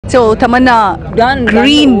So Tamannaah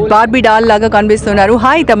green Barbie doll లాగా కనిపిస్తున్నారు.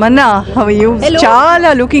 Hi Tamannaah, how are you? చాలా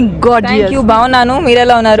లుకింగ్ గార్జియస్. థాంక్యూ, బాగున్నాను. మీరు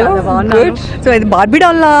ఎలా ఉన్నారు? గుడ్. సో ఇది బార్బీ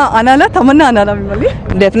డాల్ అనాలా తమన్నా అనాలా మిమ్మల్ని?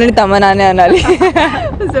 డెఫినెట్లీ తమన్నానే అనాలి.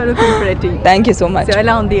 So looking pretty. Thank you so much. So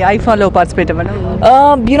ఎలా ఉంది ఐఫాలో పార్టిసిపేట్ అవ్వడం?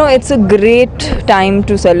 It's a great time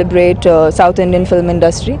to celebrate South Indian film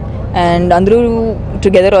industry. And అందరూ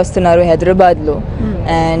టుగెదర్ వస్తున్నారు హైదరాబాద్లో.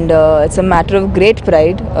 And it's a matter of great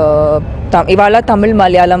pride. ఇవాళ తమిళ్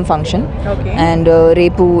మలయాళం ఫంక్షన్ అండ్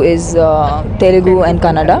రేపు is Telugu and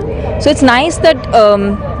Kannada. So it's nice that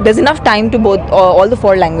there's enough time to both all the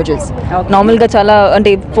 4 languages. నార్మల్గా చాలా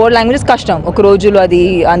అంటే 4 languages కష్టం, ఒక రోజులో అది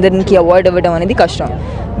అందరికి అవాయిడ్ అవ్వడం అనేది కష్టం.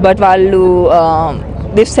 బట్ వాళ్ళు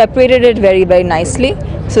they've separated it very, very nicely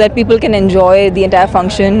so that people can enjoy the entire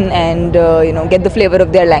function and get the flavor of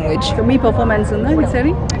their language. So me performance unda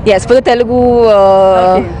isari? Yes, for the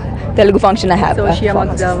Telugu function I have. So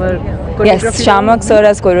Shyamak our yes, Shyamak sir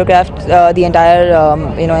has choreographed the entire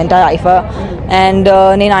entire IIFA, and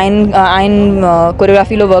nine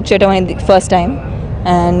choreography lo work cheyadam anedi first time,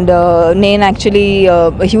 and నేను actually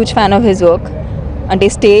a huge fan of his work. అంటే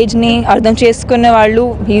స్టేజ్ని అర్థం చేసుకునే వాళ్ళు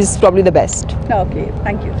he's probably the best. Okay,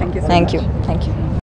 thank you. Thank you.